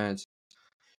on offense.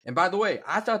 And by the way,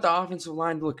 I thought the offensive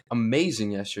line looked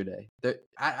amazing yesterday.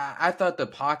 I thought the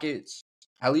pockets,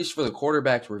 at least for the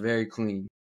quarterbacks, were very clean.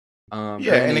 And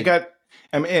it got.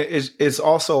 I mean, it's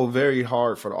also very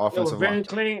hard for the offensive line. It was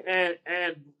very clean,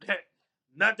 and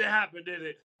nothing happened, did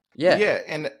it? Yeah,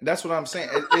 and that's what I'm saying.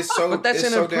 It's so. But that's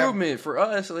an improvement for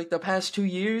us. Like the past 2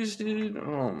 years, dude.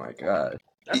 Oh my god,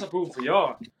 that's improvement for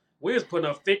y'all. We was putting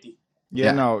up 50.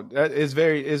 Yeah, no, that is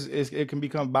very. It can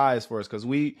become biased for us because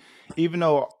even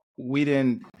though we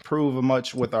didn't prove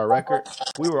much with our record,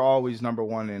 we were always number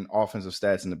one in offensive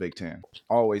stats in the Big Ten.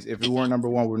 Always, if we weren't number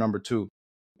one, we were number two,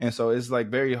 and so it's like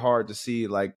very hard to see.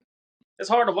 Like, it's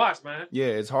hard to watch, man. Yeah,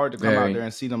 it's hard to come out there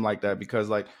and see them like that because,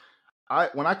 like,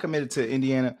 when I committed to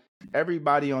Indiana,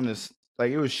 everybody on this,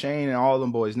 like, it was Shane and all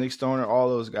them boys, Nick Stoner, all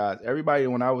those guys. Everybody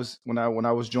when I was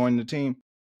joining the team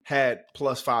had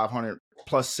plus 500.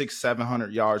 Plus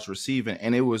 600-700 yards receiving,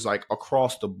 and it was like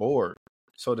across the board.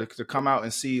 So to come out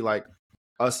and see like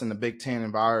us in the Big Ten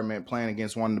environment playing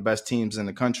against one of the best teams in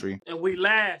the country, and we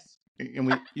last, and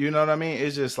we, you know what I mean?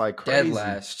 It's just like crazy. Dead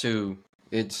last too.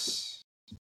 It's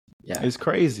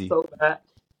crazy. So bad.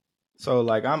 So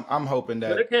like I'm hoping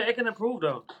that it can improve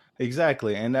though.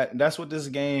 Exactly, and that's what this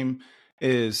game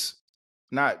is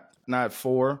not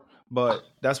for. But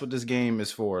that's what this game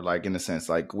is for, like, in a sense.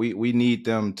 Like, we need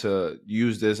them to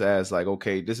use this as, like,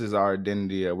 okay, this is our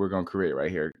identity that we're going to create right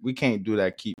here. We can't do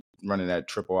that, keep running that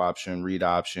triple option, read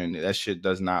option. That shit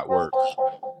does not work.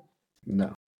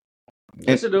 No.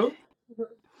 Yes, it do.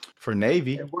 For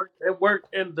Navy. It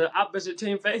worked in the opposite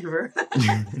team favor.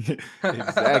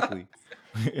 Exactly.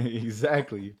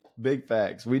 Exactly. Big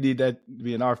facts. We need that to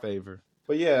be in our favor.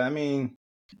 But, yeah, I mean,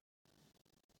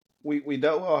 we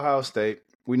dealt with Ohio State.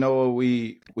 We know what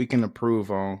we can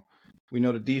improve on. We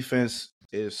know the defense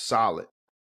is solid.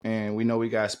 And we know we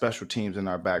got special teams in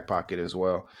our back pocket as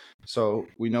well. So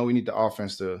we know we need the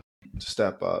offense to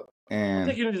step up. And I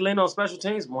think you need to lean on special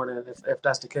teams more than if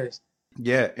that's the case.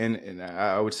 Yeah, and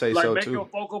I would say like so make too. your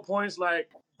focal points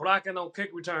like blocking on kick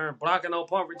return, blocking on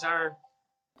punt return.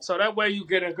 So that way you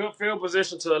get in good field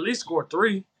position to at least score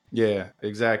 3. Yeah,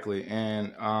 exactly.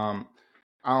 And I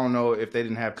don't know if they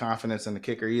didn't have confidence in the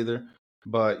kicker either.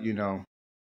 But,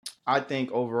 I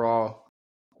think overall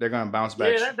they're going to bounce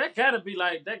back. Yeah, that gotta be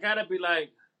like,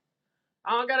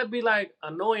 I don't gotta be like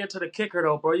annoying to the kicker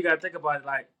though, bro. You gotta think about it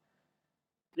like,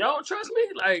 y'all don't trust me?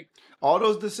 Like, all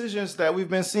those decisions that we've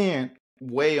been seeing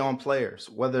weigh on players,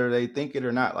 whether they think it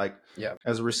or not. Like,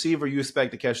 as a receiver, you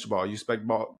expect to catch the ball. You expect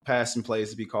passing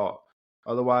plays to be called.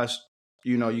 Otherwise,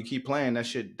 you keep playing, that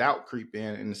shit doubt creep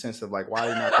in the sense of like, why are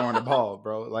you not throwing the ball,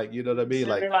 bro? Like, you know what I mean?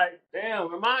 Like, damn,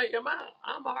 I'm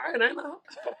all right, ain't I?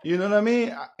 You know what I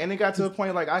mean? And it got to the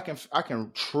point like I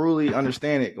can truly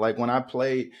understand it. Like when I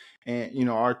played and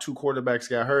our 2 quarterbacks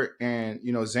got hurt, and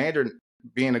Xander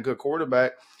being a good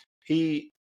quarterback,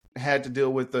 he had to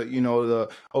deal with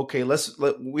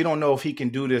we don't know if he can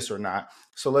do this or not,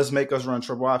 so let's make us run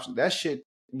triple option. That shit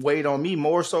weighed on me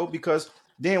more so because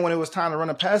then when it was time to run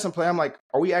a passing play, I'm like,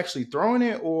 are we actually throwing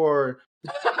it or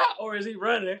or is he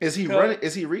running? Is he running?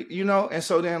 Is he And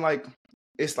so then like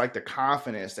it's like the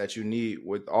confidence that you need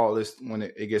with all this when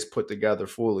it gets put together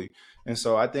fully. And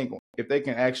so I think if they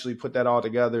can actually put that all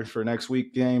together for next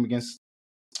week game against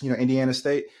Indiana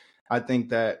State, I think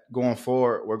that going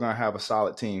forward we're going to have a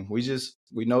solid team.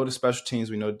 We know the special teams,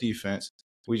 we know defense.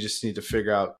 We just need to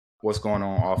figure out what's going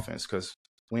on offense because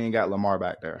we ain't got Lamar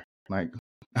back there. Like,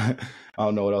 I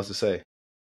don't know what else to say.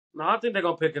 No, I think they're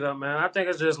gonna pick it up, man. I think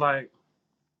it's just like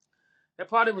it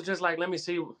probably was just like, let me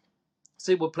see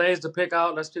what plays to pick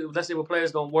out. Let's see what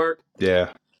plays gonna work.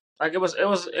 Yeah. Like it was.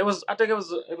 I think it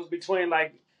was between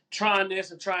like trying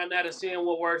this and trying that and seeing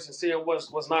what works and seeing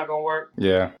what's not gonna work.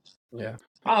 Yeah. Yeah.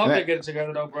 I hope they get it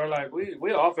together though, bro. Like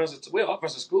we're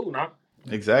offensive school now.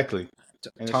 Exactly.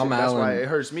 And Tom Allen. That's why it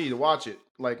hurts me to watch it.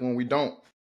 Like when we don't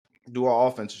do our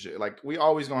offensive shit. Like we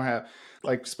always gonna have,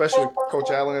 like especially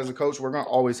Coach Allen as a coach, we're gonna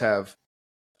always have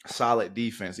solid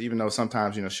defense, even though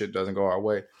sometimes shit doesn't go our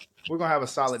way. We're gonna have a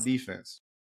solid defense.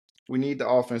 We need the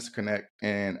offense to connect,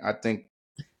 and I think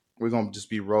we're gonna just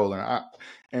be rolling.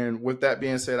 And with that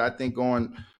being said, I think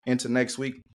going into next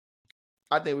week,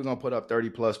 I think we're gonna put up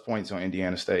 30+ points on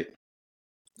Indiana State.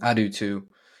 I do too.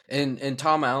 And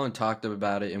Tom Allen talked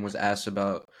about it and was asked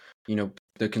about,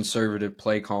 the conservative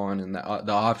play calling and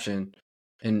the option,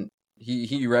 and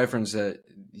he referenced that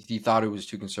he thought it was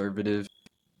too conservative,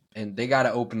 and they got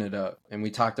to open it up. And we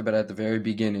talked about it at the very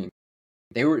beginning.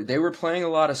 They were playing a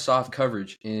lot of soft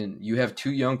coverage, and you have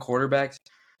two young quarterbacks.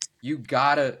 You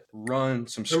gotta run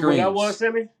some screens. Remember that was,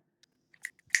 Sammy?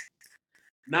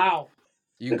 Now.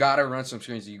 You gotta run some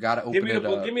screens. You gotta open it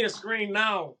up. Give me the screen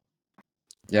now.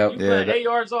 Yep. You playing 8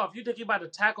 yards off. You think you about to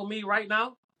tackle me right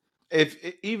now?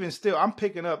 Even still, I'm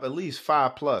picking up at least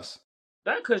 5+.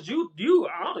 That because you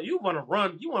want to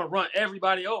run. You want to run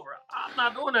everybody over. I'm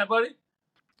not doing that, buddy.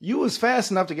 You was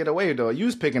fast enough to get away though. You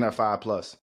was picking up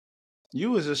 5+.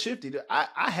 You was a shifty.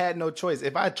 I had no choice.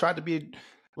 If I tried to be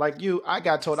like you, I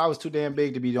got told I was too damn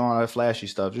big to be doing all that flashy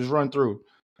stuff. Just run through.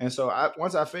 And so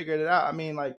once I figured it out, I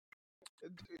mean, like,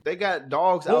 they got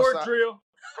dogs board outside. Drill.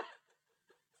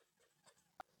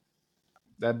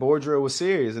 That board drill was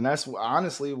serious, and that's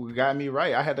honestly what got me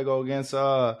right. I had to go against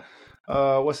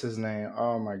what's his name?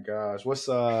 Oh my gosh, what's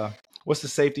the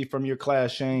safety from your class,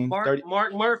 Shane?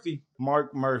 Mark Murphy.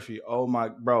 Mark Murphy. Oh my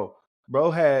bro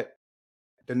had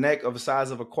the neck of the size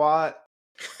of a quad,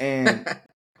 and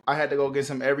I had to go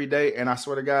against him every day. And I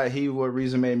swear to God, he would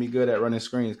reason made me good at running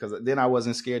screens because then I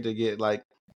wasn't scared to get like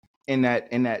in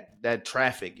that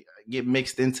traffic, get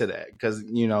mixed into that because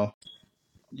you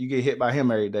get hit by him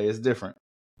every day. It's different.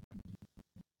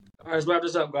 All right, let's wrap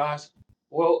this up, guys.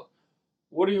 Well,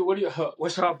 what y'all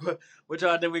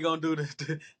think we gonna do next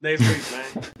week, man?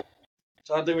 What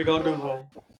y'all think we gonna do, man?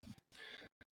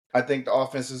 I think the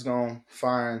offense is gonna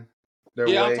find their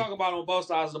way. Yeah, I'm talking about on both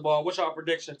sides of the ball. What's y'all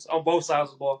predictions on both sides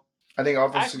of the ball? I think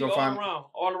offense is gonna find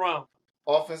all around.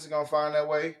 Offense is gonna find their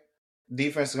way.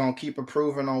 Defense is gonna keep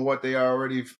improving on what they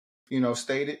already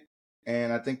stated,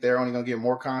 and I think they're only gonna get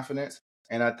more confidence.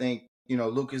 And I think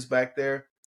Lucas back there,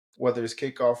 whether it's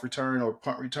kickoff return or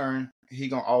punt return, he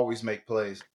gonna always make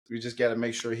plays. We just got to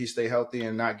make sure he stay healthy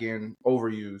and not getting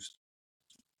overused.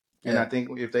 And I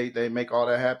think if they make all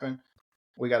that happen,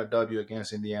 we got a W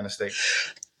against Indiana State.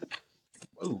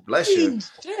 Ooh, bless you.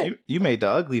 You made the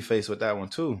ugly face with that one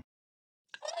too.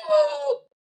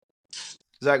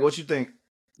 Zach, what you think?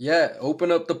 Yeah,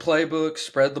 open up the playbook,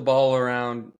 spread the ball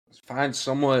around, find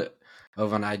somewhat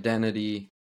of an identity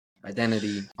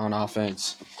on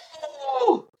offense.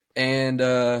 And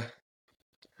I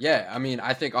mean,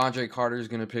 I think Andre Carter is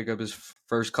going to pick up his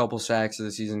first couple sacks of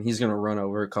the season. He's going to run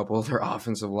over a couple of their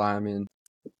offensive linemen.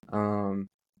 I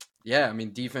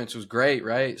mean, defense was great,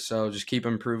 right? So just keep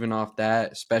improving off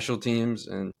that. Special teams,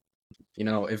 and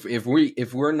if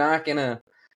we're not going to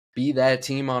be that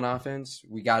team on offense,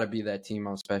 we got to be that team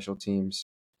on special teams.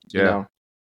 Yeah,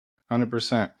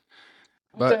 100%.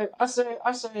 But I say,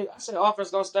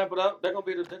 offense gonna step it up. They're gonna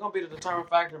be the determining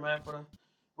factor, man, for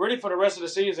the rest of the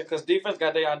season because defense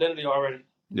got their identity already.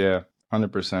 Yeah,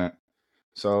 100%.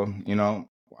 So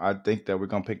I think that we're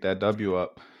gonna pick that W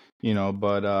up.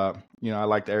 But I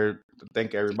like to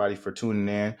thank everybody for tuning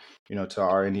in. To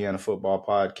our Indiana football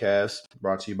podcast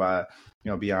brought to you by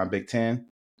Beyond Big Ten.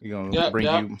 We're gonna bring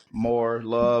you more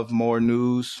love, more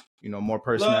news, more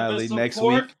personality next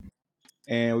week.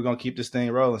 And we're going to keep this thing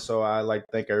rolling. So I'd like to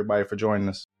thank everybody for joining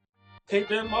us. Keep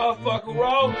that motherfucker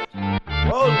rolling.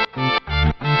 Whoa.